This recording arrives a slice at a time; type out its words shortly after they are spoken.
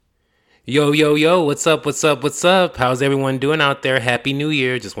Yo, yo, yo, what's up, what's up, what's up? How's everyone doing out there? Happy New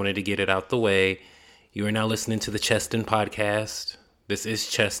Year. Just wanted to get it out the way. You are now listening to the Cheston podcast. This is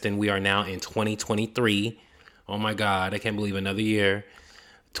Cheston. We are now in 2023. Oh my God, I can't believe another year.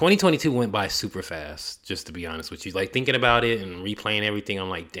 2022 went by super fast, just to be honest with you. Like thinking about it and replaying everything, I'm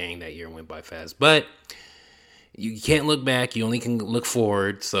like, dang, that year went by fast. But you can't look back, you only can look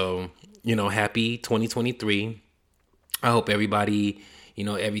forward. So, happy 2023. I hope everybody,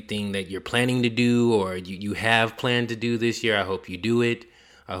 everything that you're planning to do or you have planned to do this year, I hope you do it.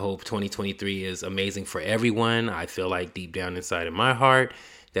 I hope 2023 is amazing for everyone. I feel like deep down inside of my heart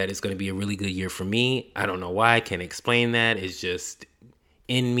that it's going to be a really good year for me. I don't know why. I can't explain that. It's just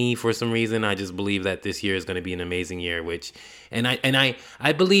in me for some reason. I just believe that this year is going to be an amazing year,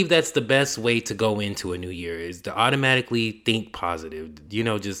 I believe that's the best way to go into a new year is to automatically think positive.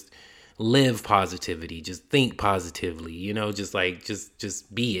 Just live positivity, just think positively,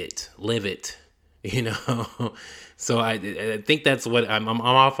 just be it, live it, you know. So I think that's what I'm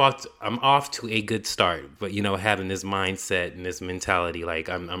off to a good start, but having this mindset and this mentality, like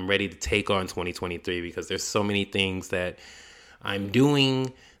I'm ready to take on 2023 because there's so many things that I'm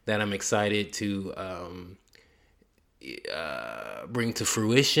doing that I'm excited to bring to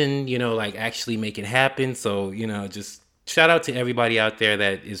fruition, like actually make it happen. So, just shout out to everybody out there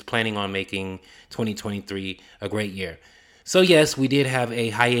that is planning on making 2023 a great year. So yes, we did have a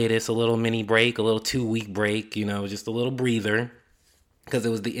hiatus, a little mini break, a little 2 week break, just a little breather because it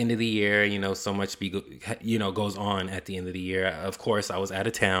was the end of the year, so much goes on at the end of the year. Of course, I was out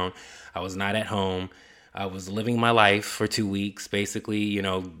of town. I was not at home. I was living my life for 2 weeks, basically,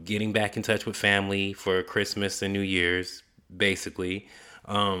 getting back in touch with family for Christmas and New Year's, basically.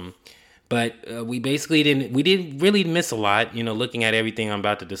 But we basically didn't really miss a lot, looking at everything I'm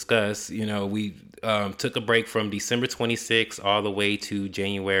about to discuss. We took a break from December 26th all the way to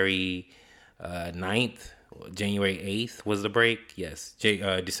January 9th. January 8th was the break. Yes,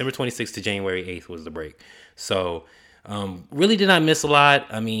 December 26th to January 8th was the break. So really did not miss a lot.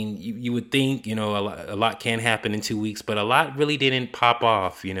 I mean, you would think, a lot can happen in 2 weeks, but a lot really didn't pop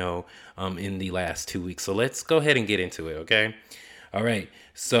off, in the last 2 weeks. So let's go ahead and get into it, okay? All right.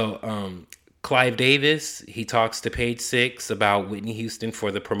 So Clive Davis, he talks to PageSix about Whitney Houston for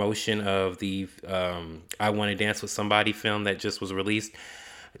the promotion of the I Want to Dance with Somebody film that just was released.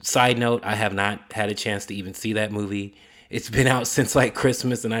 Side note, I have not had a chance to even see that movie. It's been out since like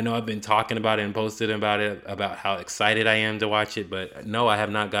Christmas, and I know I've been talking about it and posted about it, about how excited I am to watch it, but no, I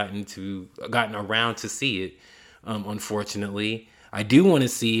have not gotten around to see it, unfortunately. I do want to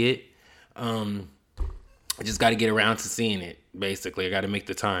see it. I just got to get around to seeing it. Basically, I got to make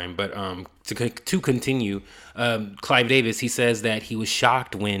the time. But to continue, Clive Davis, he says that he was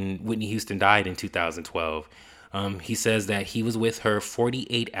shocked when Whitney Houston died in 2012. He says that he was with her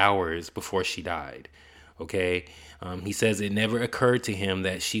 48 hours before she died. Okay. He says it never occurred to him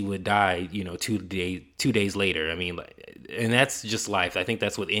that she would die, 2 days later. I mean, and that's just life. I think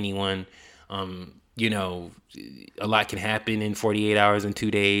that's what anyone, a lot can happen in 48 hours and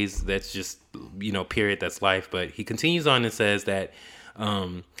 2 days. That's just, period. That's life. But he continues on and says that,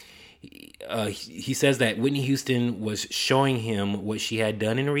 he says that Whitney Houston was showing him what she had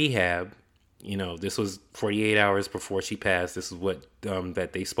done in rehab. This was 48 hours before she passed. This is what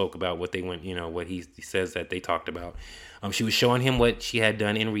that they spoke about, what they went, what he says that they talked about. She was showing him what she had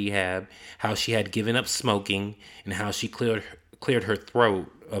done in rehab, how she had given up smoking, and how she cleared her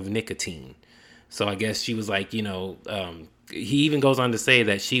throat of nicotine. So I guess she was like, he even goes on to say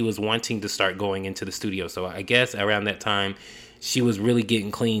that she was wanting to start going into the studio. So I guess around that time, she was really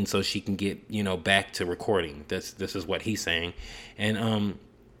getting clean so she can get, back to recording. This is what he's saying. And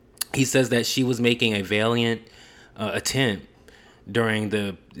he says that she was making a valiant attempt during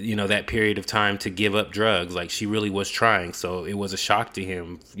the, that period of time to give up drugs. Like she really was trying. So it was a shock to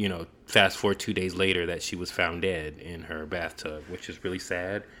him, fast forward 2 days later that she was found dead in her bathtub, which is really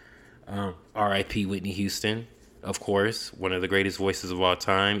sad. R.I.P. Whitney Houston, of course, one of the greatest voices of all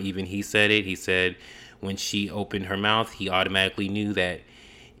time. Even he said it. He said when she opened her mouth, he automatically knew that,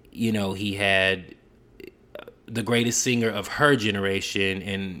 he had the greatest singer of her generation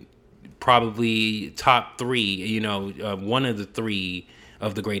and probably top three, one of the three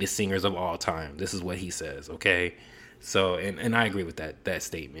of the greatest singers of all time. This is what he says, okay? So, and I agree with that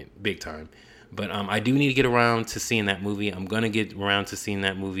statement, big time. But I do need to get around to seeing that movie. I'm going to get around to seeing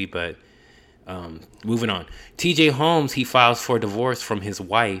that movie, but moving on. TJ Holmes, he files for divorce from his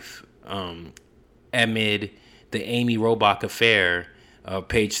wife amid the Amy Robach affair,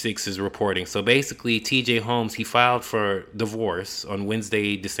 PageSix is reporting. So basically, TJ Holmes, he filed for divorce on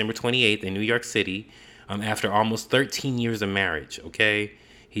Wednesday, December 28th in New York City after almost 13 years of marriage, okay?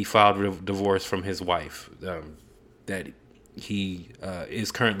 he filed divorce from his wife that he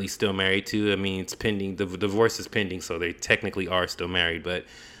is currently still married to. I mean, it's pending. The divorce is pending, so they technically are still married. But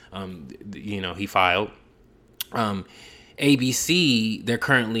he filed. ABC, they're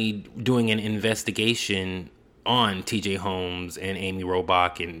currently doing an investigation on TJ Holmes and Amy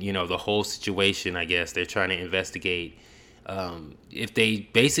Robach, and the whole situation. I guess they're trying to investigate if they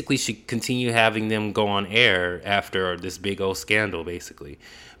basically should continue having them go on air after this big old scandal, basically.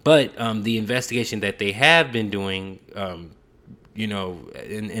 But the investigation that they have been doing, and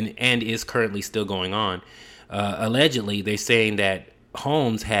is currently still going on. Allegedly, they're saying that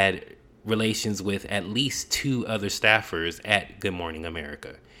Holmes had relations with at least 2 other staffers at Good Morning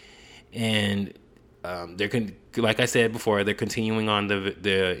America, and like I said before, they're continuing on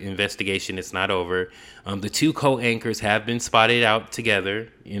the investigation. It's not over. The 2 co-anchors have been spotted out together,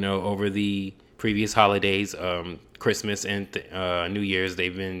 over the previous holidays, Christmas and New Year's.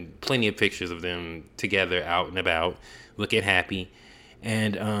 They've been plenty of pictures of them together out and about, looking happy.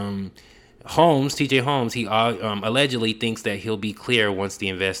 And TJ Holmes, he allegedly thinks that he'll be clear once the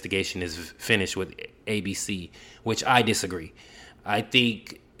investigation is finished with ABC, which I disagree. I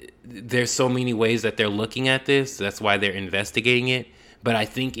think there's so many ways that they're looking at this. That's why they're investigating it. But I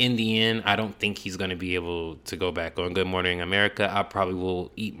think in the end, I don't think he's going to be able to go back on Good Morning America. I probably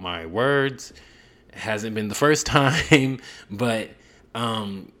will eat my words. It hasn't been the first time, but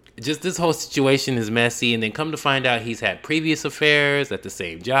just this whole situation is messy. And then come to find out he's had previous affairs at the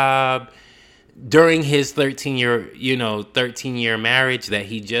same job during his 13-year marriage that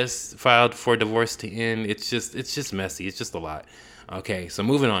he just filed for divorce to end. It's just messy. It's just a lot. Okay, so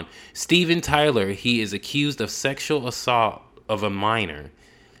moving on. Steven Tyler, he is accused of sexual assault of a minor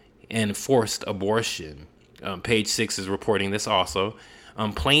and forced abortion. PageSix is reporting this also.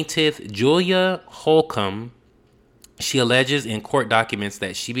 Plaintiff Julia Holcomb, she alleges in court documents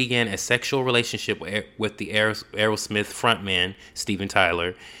that she began a sexual relationship with the Aerosmith frontman, Steven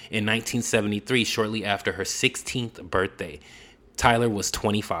Tyler, in 1973, shortly after her 16th birthday. Tyler was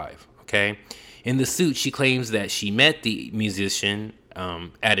 25, okay? In the suit, she claims that she met the musician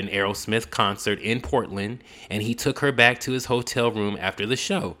at an Aerosmith concert in Portland, and he took her back to his hotel room after the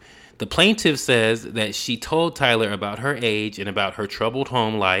show. The plaintiff says that she told Tyler about her age and about her troubled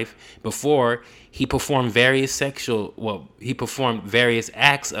home life before he performed various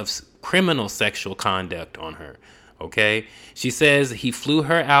acts of criminal sexual conduct on her. Okay? She says he flew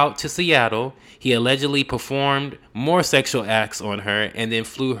her out to Seattle. He allegedly performed more sexual acts on her and then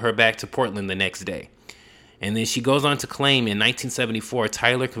flew her back to Portland the next day. And then she goes on to claim in 1974,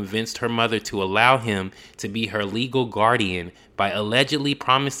 Tyler convinced her mother to allow him to be her legal guardian by allegedly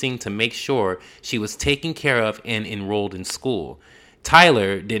promising to make sure she was taken care of and enrolled in school.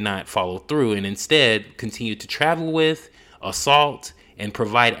 Tyler did not follow through and instead continued to travel with, assault, and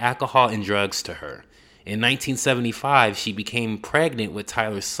provide alcohol and drugs to her. In 1975, she became pregnant with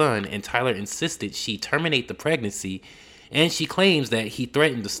Tyler's son, and Tyler insisted she terminate the pregnancy, and she claims that he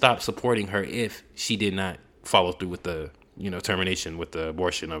threatened to stop supporting her if she did not follow through with the termination with the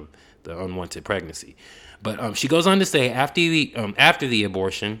abortion of the unwanted pregnancy. But she goes on to say after the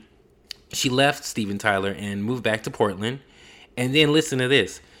abortion, she left Steven Tyler and moved back to Portland. And then listen to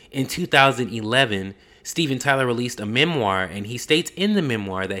this. In 2011, Steven Tyler released a memoir, and he states in the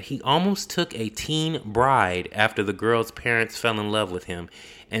memoir that he almost took a teen bride after the girl's parents fell in love with him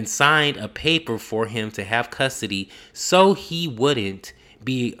and signed a paper for him to have custody so he wouldn't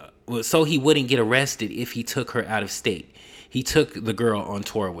get arrested if he took her out of state. He took the girl on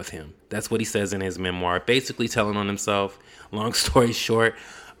tour with him. That's what he says in his memoir, basically telling on himself. Long story short,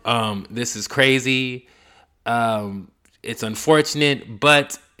 this is crazy. It's unfortunate,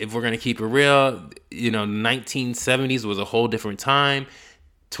 but if we're going to keep it real, 1970s was a whole different time.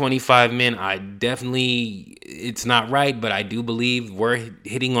 25 men, it's not right, but I do believe we're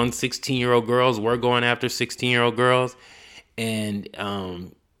hitting on 16-year-old girls. We're going after 16-year-old girls. And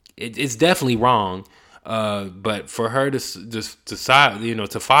it's definitely wrong. But for her to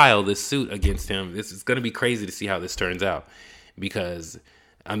file this suit against him, it's going to be crazy to see how this turns out. Because,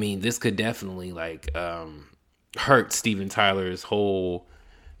 this could definitely hurt Steven Tyler's whole,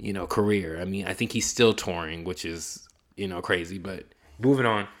 career. I think he's still touring, which is, crazy. But moving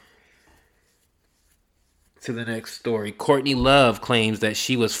on to the next story. Courtney Love claims that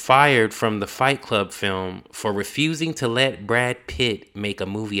she was fired from the Fight Club film for refusing to let Brad Pitt make a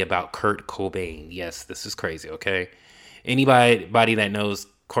movie about Kurt Cobain. Yes, this is crazy, okay? Anybody that knows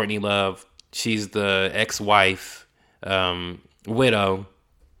Courtney Love, she's the ex-wife, widow,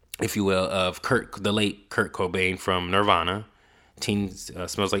 if you will, of the late Kurt Cobain from Nirvana.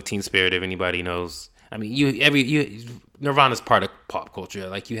 Smells Like Teen Spirit, if anybody knows I mean, Nirvana's part of pop culture.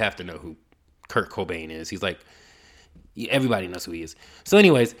 Like, you have to know who Kurt Cobain is. He's like, everybody knows who he is. So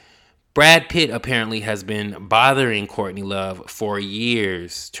anyways, Brad Pitt apparently has been bothering Courtney Love for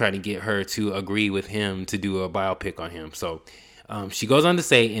years, trying to get her to agree with him to do a biopic on him. So she goes on to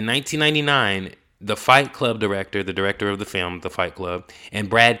say, in 1999, the Fight Club director, the director of the film, The Fight Club, and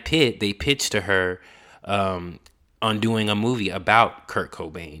Brad Pitt, they pitched to her on doing a movie about Kurt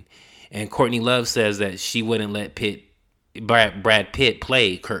Cobain. And Courtney Love says that she wouldn't let Brad Pitt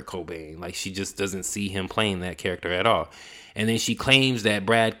play Kurt Cobain. Like, she just doesn't see him playing that character at all. And then she claims that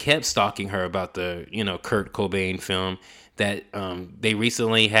Brad kept stalking her about the, Kurt Cobain film, that they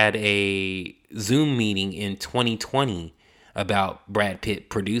recently had a Zoom meeting in 2020 about Brad Pitt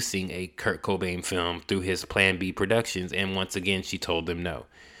producing a Kurt Cobain film through his Plan B Productions. And once again, she told them no.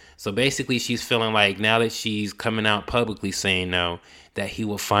 So basically, she's feeling like now that she's coming out publicly saying no, that he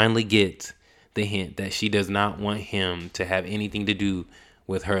will finally get the hint that she does not want him to have anything to do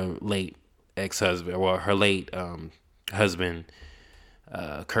with her late ex-husband, or her late husband,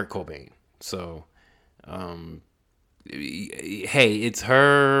 Kurt Cobain. So, hey, it's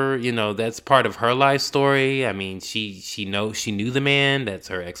her, that's part of her life story. I mean, she knew the man, that's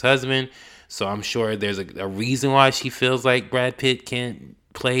her ex-husband. So I'm sure there's a reason why she feels like Brad Pitt can't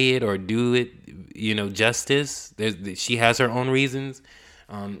play it or do it, justice. She has her own reasons.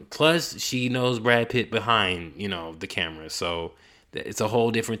 Plus, she knows Brad Pitt behind, the camera. So it's a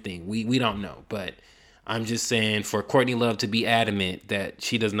whole different thing. We don't know. But I'm just saying, for Courtney Love to be adamant that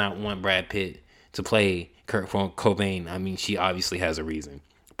she does not want Brad Pitt to play Kurt Cobain, I mean, she obviously has a reason.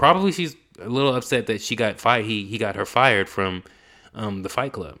 Probably she's a little upset that she got fired. He got her fired from the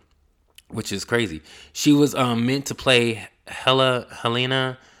Fight Club, which is crazy. She was meant to play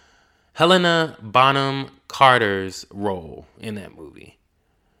Helena Bonham Carter's role in that movie.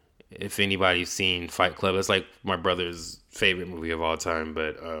 If anybody's seen Fight Club, it's like my brother's favorite movie of all time.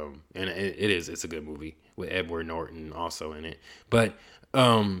 But and it's a good movie with Edward Norton also in it. But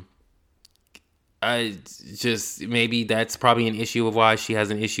I just, maybe that's probably an issue of why she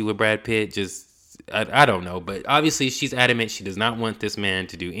has an issue with Brad Pitt. I don't know, but obviously she's adamant she does not want this man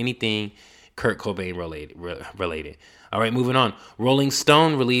to do anything Kurt Cobain related. All right, moving on. Rolling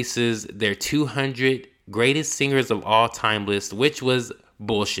Stone releases their 200 greatest singers of all time list, which was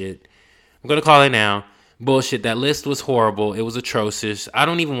bullshit. I'm going to call it now. Bullshit. That list was horrible. It was atrocious. I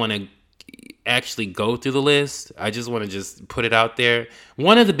don't even want to actually go through the list. I just want to just put it out there.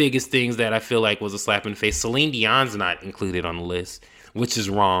 One of the biggest things that I feel like was a slap in the face, Celine Dion's not included on the list, which is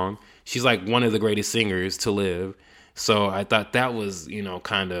wrong. She's like one of the greatest singers to live. So I thought that was,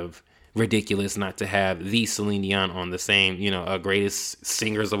 kind of ridiculous not to have the Celine Dion on the same, greatest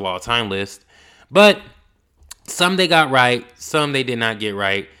singers of all time list. But some they got right, some they did not get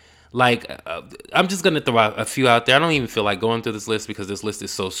right. Like, I'm just going to throw out a few out there. I don't even feel like going through this list because this list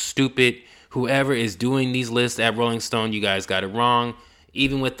is so stupid. Whoever is doing these lists at Rolling Stone, you guys got it wrong.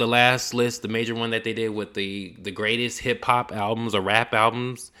 Even with the last list, the major one that they did with the greatest hip hop albums or rap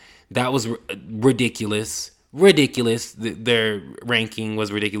albums, that was ridiculous. Ridiculous. Their ranking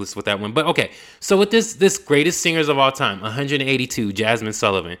was ridiculous with that one. But okay, so with this greatest singers of all time, 182, Jasmine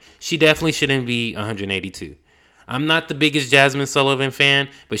Sullivan. She definitely shouldn't be 182. I'm not the biggest Jasmine Sullivan fan,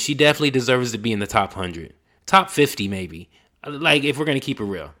 but she definitely deserves to be in the top 100. Top 50 maybe. Like, if we're going to keep it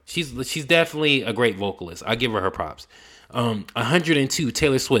real. She's definitely a great vocalist. I give her props. 102,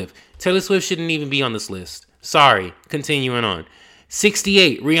 Taylor Swift. Taylor Swift shouldn't even be on this list. Sorry. Continuing on.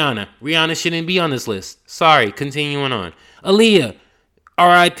 68, Rihanna. Rihanna shouldn't be on this list. Sorry. Continuing on. Aaliyah,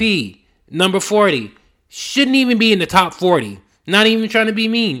 R.I.P. Number 40. Shouldn't even be in the top 40. Not even trying to be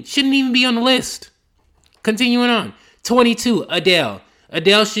mean. Shouldn't even be on the list. Continuing on. 22, Adele.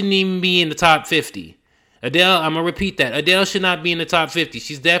 Adele shouldn't even be in the top 50. Adele, I'm going to repeat that. Adele should not be in the top 50.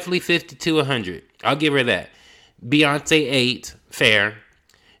 She's definitely 50 to 100. I'll give her that. Beyonce, 8. Fair.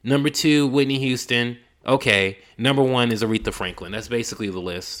 Number 2, Whitney Houston. Okay. Number 1 is Aretha Franklin. That's basically the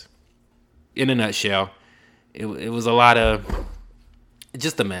list. In a nutshell. It was a lot of...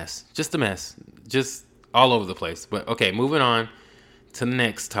 Just a mess. Just all over the place. But okay, moving on to the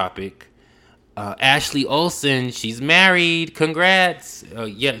next topic. Ashley Olsen, she's married. Congrats.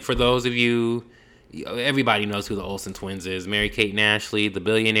 Yeah, for those of you... Everybody knows who the Olsen twins is. Mary-Kate and Ashley, the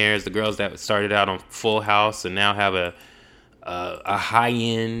billionaires, the girls that started out on Full House and now have a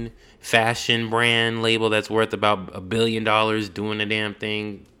high-end fashion brand label that's worth about $1 billion doing the damn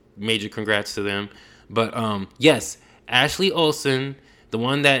thing. Major congrats to them. But yes, Ashley Olsen, the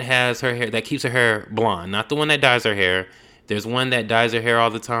one that has her hair, that keeps her hair blonde, not the one that dyes her hair. There's one that dyes her hair all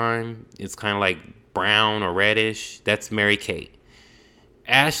the time. It's kind of like brown or reddish. That's Mary-Kate.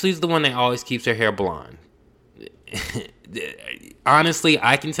 Ashley's the one that always keeps her hair blonde. Honestly,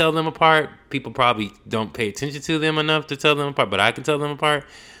 I can tell them apart. People probably don't pay attention to them enough to tell them apart, but I can tell them apart.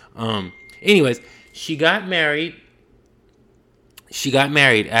 Anyways, she got married.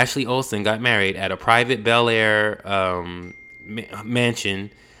 Ashley Olsen got married at a private Bel Air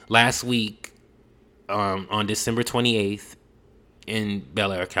mansion last week on December 28th in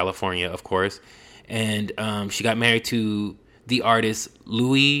Bel Air, California, of course. And she got married to the artist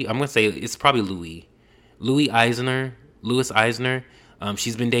Louis. I'm going to say it's probably Louis Eisner.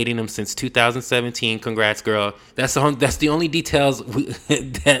 She's been dating him since 2017. Congrats, girl. That's the only details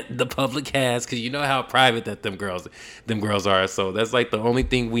that the public has, because you know how private that them girls are. So that's like the only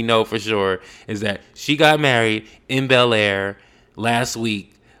thing we know for sure is that she got married in Bel Air last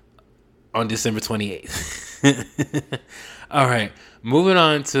week on December 28th. All right, moving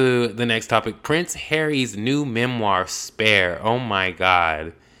on to the next topic. Prince Harry's new memoir, Spare. Oh my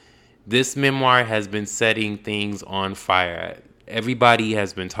God. This memoir has been setting things on fire. Everybody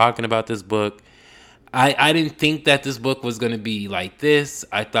has been talking about this book. I didn't think that this book was going to be like this.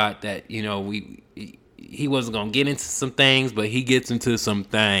 I thought that, he wasn't going to get into some things, but he gets into some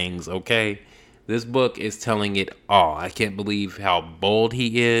things, okay? This book is telling it all. I can't believe how bold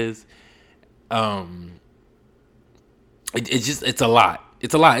he is. It's a lot.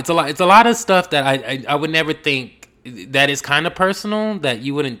 It's a lot of stuff that I would never think that is kind of personal, that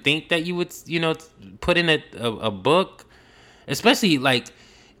you wouldn't think that you would, put in a book, especially like,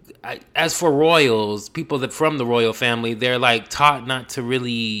 as for royals, people that from the royal family, they're like taught not to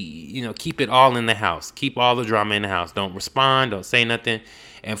really, keep it all in the house, keep all the drama in the house, don't respond, don't say nothing.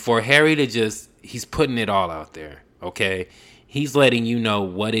 And for Harry to he's putting it all out there. Okay. He's letting you know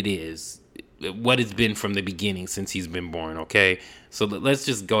what it is, what it's been from the beginning since he's been born. Okay. So let's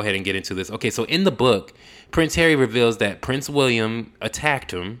just go ahead and get into this. Okay. So in the book, Prince Harry reveals that Prince William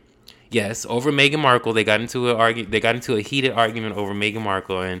attacked him. Yes, over Meghan Markle. They got into a heated argument over Meghan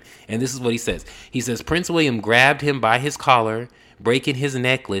Markle, and this is what he says. He says Prince William grabbed him by his collar, breaking his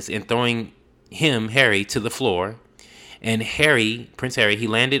necklace and throwing him, Harry, to the floor. And Prince Harry, he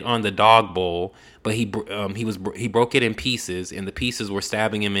landed on the dog bowl, but he broke it in pieces, and the pieces were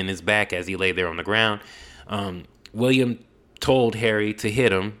stabbing him in his back as he lay there on the ground. William told Harry to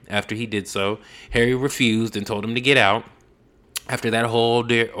hit him. After he did so, Harry refused and told him to get out. After that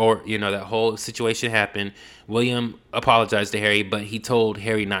whole situation happened, William apologized to Harry, but he told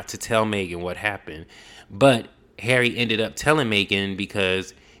Harry not to tell Meghan what happened. But Harry ended up telling Meghan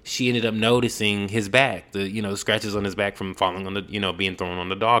because she ended up noticing his back, the scratches on his back from falling on the, being thrown on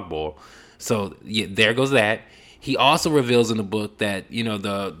the dog bowl. So yeah, there goes that. He also reveals in the book that,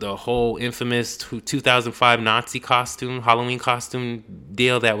 the whole infamous 2005 Nazi costume, Halloween costume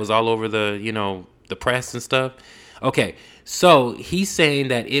deal that was all over the press and stuff. Okay, so he's saying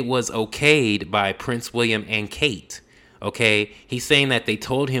that it was okayed by Prince William and Kate. Okay, he's saying that they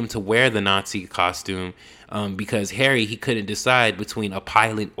told him to wear the Nazi costume because Harry, he couldn't decide between a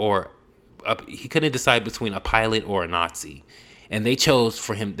pilot or a Nazi. And they chose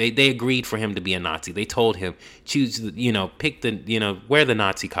for him. They agreed for him to be a Nazi. They told him, choose, pick wear the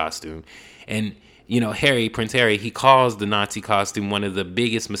Nazi costume. And, Prince Harry, he calls the Nazi costume one of the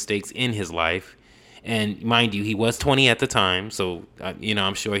biggest mistakes in his life. And mind you, he was 20 at the time. So,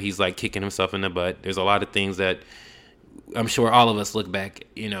 I'm sure he's like kicking himself in the butt. There's a lot of things that I'm sure all of us look back,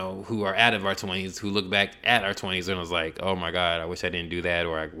 who are out of our 20s, who look back at our 20s and was like, oh my God, I wish I didn't do that,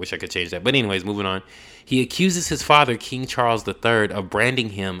 or I wish I could change that. But anyways, moving on. He accuses his father, King Charles III, of branding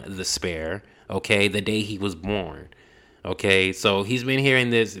him the Spare, okay, the day he was born. Okay, so he's been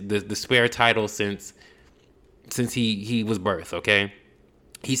hearing the Spare title since he was birthed, okay?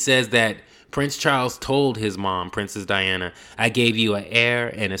 He says that Prince Charles told his mom, Princess Diana, I gave you an heir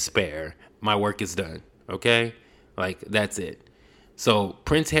and a spare. My work is done, okay? Like, that's it. So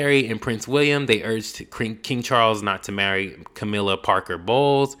Prince Harry and Prince William, they urged King Charles not to marry Camilla Parker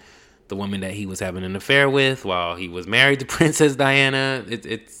Bowles, the woman that he was having an affair with while he was married to Princess Diana.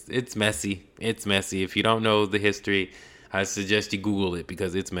 It's messy. It's messy. If you don't know the history, I suggest you Google it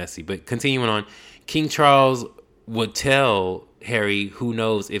because it's messy. But continuing on, King Charles would tell Harry, who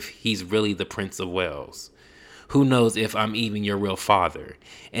knows if he's really the Prince of Wales? Who knows if I'm even your real father?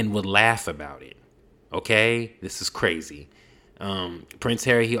 And would laugh about it. Okay? This is crazy. Prince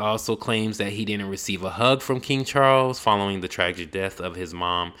Harry, he also claims that he didn't receive a hug from King Charles following the tragic death of his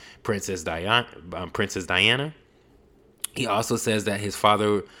mom, Princess Diana. He also says that his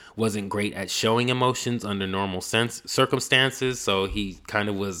father wasn't great at showing emotions under normal circumstances, so he kind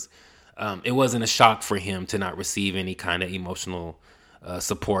of was, it wasn't a shock for him to not receive any kind of emotional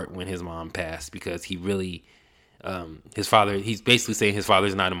support when his mom passed, because he really His father, he's basically saying his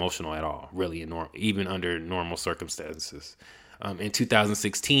father's not emotional at all, really, even under normal circumstances. In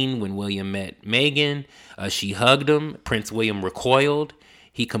 2016, when William met Meghan, she hugged him. Prince William recoiled.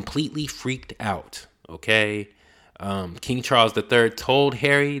 He completely freaked out. Okay. King Charles III told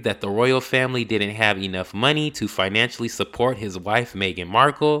Harry that the royal family didn't have enough money to financially support his wife, Meghan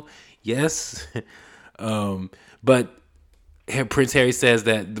Markle. Yes. But Prince Harry says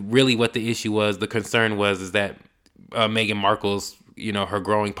that really what the issue was, the concern was, is that Meghan Markle's, her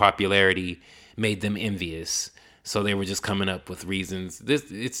growing popularity made them envious. So they were just coming up with reasons.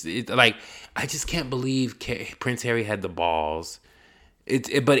 It's like, I just can't believe Prince Harry had the balls.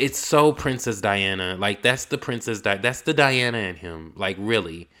 But it's so Princess Diana. Like, that's the Diana in him. Like,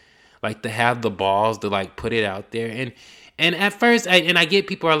 really, like, to have the balls to like put it out there. And at first, I get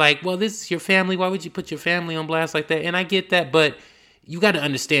people are like, well, this is your family. Why would you put your family on blast like that? And I get that, but you got to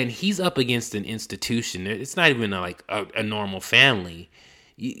understand, he's up against an institution. It's not even like a normal family.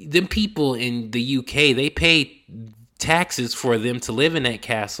 Them people in the UK, they pay taxes for them to live in that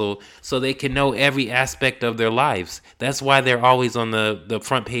castle so they can know every aspect of their lives. That's why they're always on the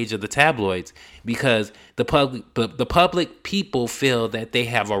front page of the tabloids, because the public people feel that they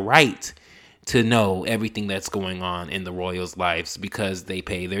have a right to know everything that's going on in the royals' lives because they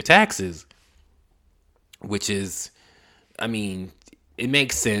pay their taxes, which is, I mean, it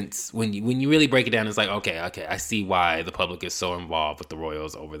makes sense when you really break it down. It's like, okay, I see why the public is so involved with the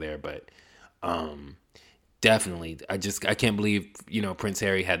royals over there, but definitely, I can't believe Prince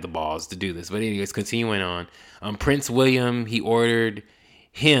Harry had the balls to do this. But anyways, continuing on, Prince William, he ordered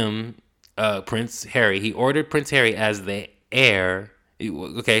Prince Harry as the heir.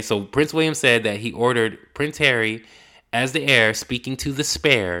 Okay, so Prince William said that he ordered Prince Harry as the heir, speaking to the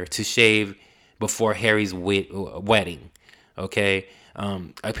spare, to shave before Harry's wedding. Okay.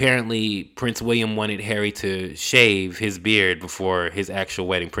 Apparently Prince William wanted Harry to shave his beard before his actual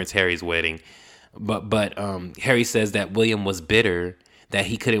wedding, Prince Harry's wedding. But Harry says that William was bitter that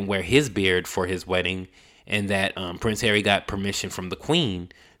he couldn't wear his beard for his wedding, and that Prince Harry got permission from the Queen,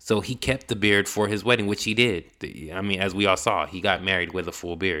 so he kept the beard for his wedding, which he did. I mean, as we all saw, he got married with a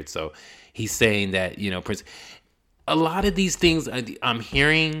full beard. So he's saying that, Prince. A lot of these things I'm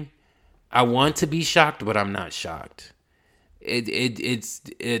hearing, I want to be shocked, but I'm not shocked. It's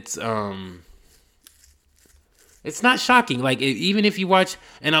not shocking. Like, even if you watch,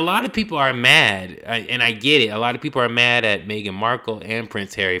 and a lot of people are mad, and I get it. A lot of people are mad at Meghan Markle and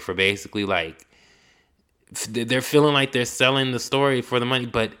Prince Harry for basically, like, they're feeling like they're selling the story for the money.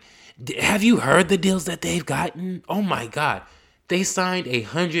 But have you heard the deals that they've gotten? Oh my God. They signed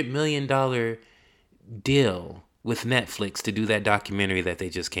 $100 million deal with Netflix to do that documentary that they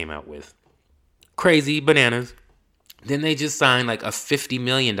just came out with. Crazy bananas. Then they just signed like a $50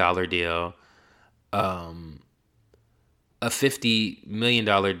 million deal. A $50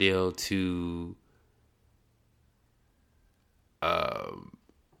 million deal to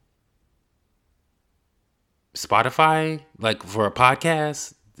Spotify, like, for a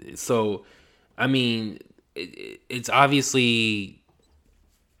podcast. So, I mean, it's obviously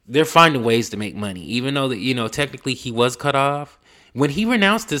they're finding ways to make money, even though that, technically he was cut off. When he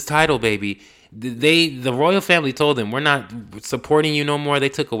renounced his title, baby, the royal family told him, we're not supporting you no more. They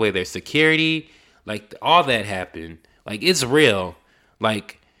took away their security. Like, all that happened. Like, it's real.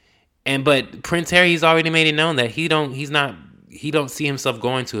 Like, but Prince Harry's already made it known that he don't see himself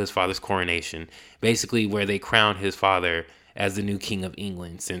going to his father's coronation, basically where they crowned his father as the new king of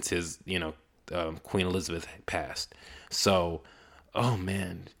England since his, Queen Elizabeth passed. So, oh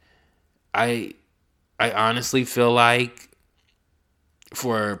man, I honestly feel like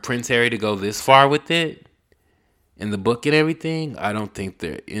for Prince Harry to go this far with it in the book and everything, I don't think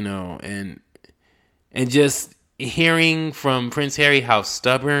that, and just hearing from Prince Harry how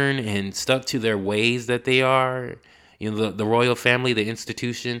stubborn and stuck to their ways that they are, the royal family, the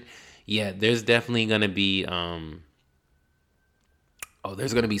institution, yeah, there's definitely going to be, there's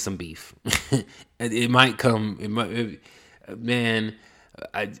going to be some beef. It might come, man,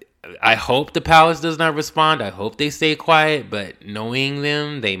 I hope the palace does not respond. I hope they stay quiet, but knowing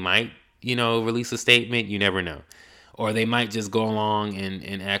them, they might, release a statement. You never know. Or they might just go along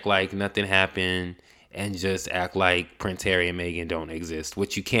and act like nothing happened and just act like Prince Harry and Meghan don't exist,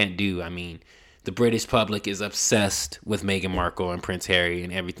 which you can't do. I mean, the British public is obsessed with Meghan Markle and Prince Harry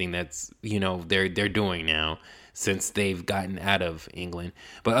and everything that's, they're doing now since they've gotten out of England.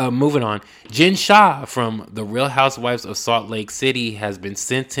 But moving on, Jen Shah from The Real Housewives of Salt Lake City has been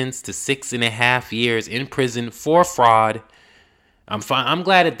sentenced to 6.5 years in prison for fraud. I'm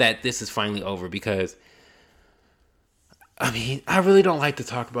glad that this is finally over, because I mean, I really don't like to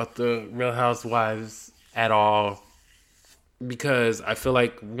talk about the Real Housewives at all, because I feel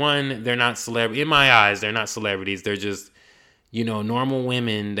like, one, they're not celebrity in my eyes. They're not celebrities. They're just, normal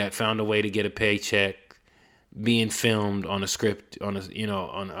women that found a way to get a paycheck being filmed on a script, on a,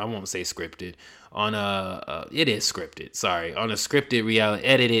 on, I won't say scripted, on it is scripted, sorry, on a scripted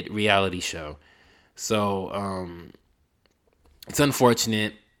edited reality show. So it's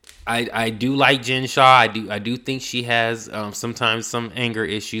unfortunate. I do like Jen Shaw. I do think she has sometimes some anger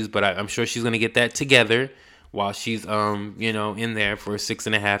issues, but I'm sure she's gonna get that together while she's in there for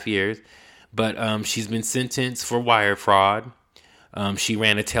 6.5 years. But she's been sentenced for wire fraud. She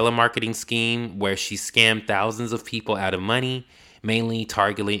ran a telemarketing scheme where she scammed thousands of people out of money, mainly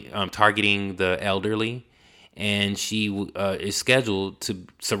targeting the elderly. And she is scheduled to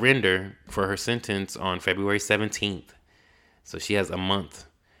surrender for her sentence on February 17th. So she has a month.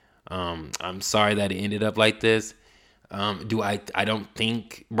 I'm sorry that it ended up like this. I don't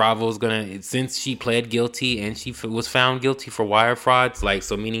think Bravo's gonna, since she pled guilty and she was found guilty for wire frauds, like,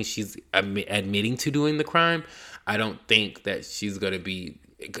 so meaning she's admitting to doing the crime. I don't think that she's gonna be.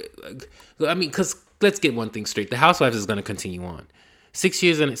 I mean, because let's get one thing straight: the Housewives is gonna continue on.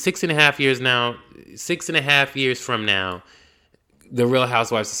 6.5 years now. 6.5 years from now, the Real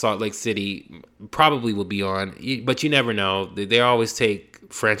Housewives of Salt Lake City probably will be on, but you never know. They always take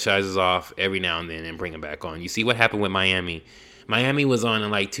franchises off every now and then and bring them back on. You see what happened with Miami. Miami was on in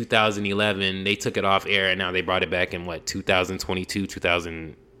like 2011. They took it off air and now they brought it back in 2022,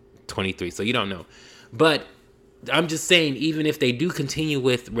 2023. So you don't know. But I'm just saying, even if they do continue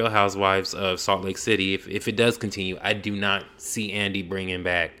with Real Housewives of Salt Lake City, if it does continue, I do not see Andy bringing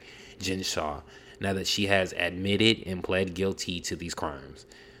back Jen Shaw now that she has admitted and pled guilty to these crimes.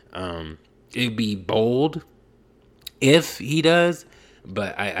 It'd be bold if he does,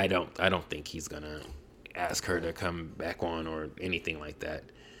 but I don't think he's gonna ask her to come back on or anything like that.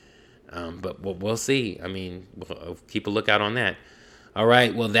 But we'll see. I mean, we'll keep a lookout on that. All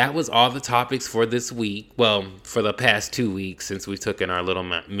right. Well, that was all the topics for this week. Well, for the past 2 weeks since we took in our little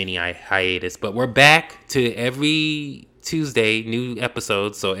mini hiatus. But we're back to every Tuesday, new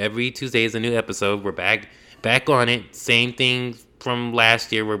episodes. So every Tuesday is a new episode. We're back on it. Same thing from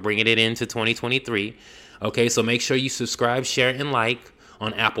last year. We're bringing it into 2023. Okay, so make sure you subscribe, share, and like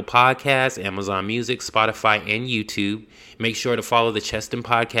on Apple Podcasts, Amazon Music, Spotify, and YouTube. Make sure to follow the Cheston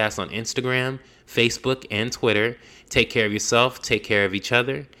Podcast on Instagram, Facebook, and Twitter. Take care of yourself. Take care of each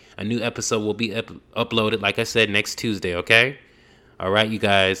other. A new episode will be uploaded, like I said, next Tuesday, okay? All right, you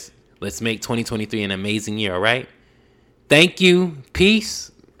guys. Let's make 2023 an amazing year, all right? Thank you.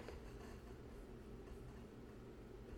 Peace.